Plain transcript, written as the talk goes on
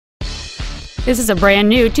This is a brand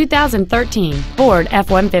new 2013 Ford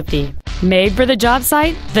F-150, made for the job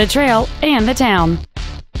site, the trail, and the town.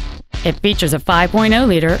 It features a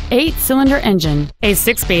 5.0-liter, 8-cylinder engine, a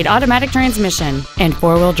 6-speed automatic transmission, and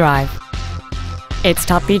 4-wheel drive. Its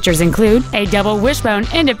top features include a double wishbone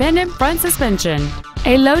independent front suspension,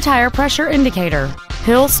 a low tire pressure indicator,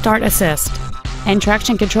 hill start assist, and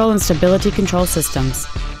traction control and stability control systems.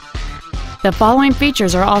 The following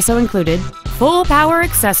features are also included: full power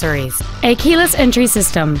accessories, a keyless entry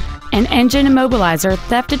system, an engine immobilizer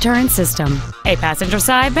theft deterrent system, a passenger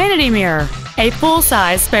side vanity mirror, a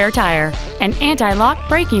full-size spare tire, an anti-lock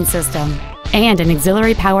braking system, and an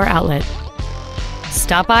auxiliary power outlet.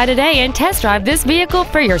 Stop by today and test drive this vehicle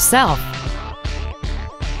for yourself.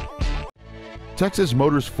 Texas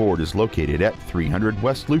Motors Ford is located at 300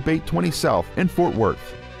 West Loop 820 South in Fort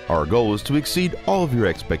Worth. Our goal is to exceed all of your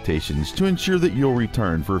expectations to ensure that you'll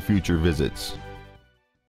return for future visits.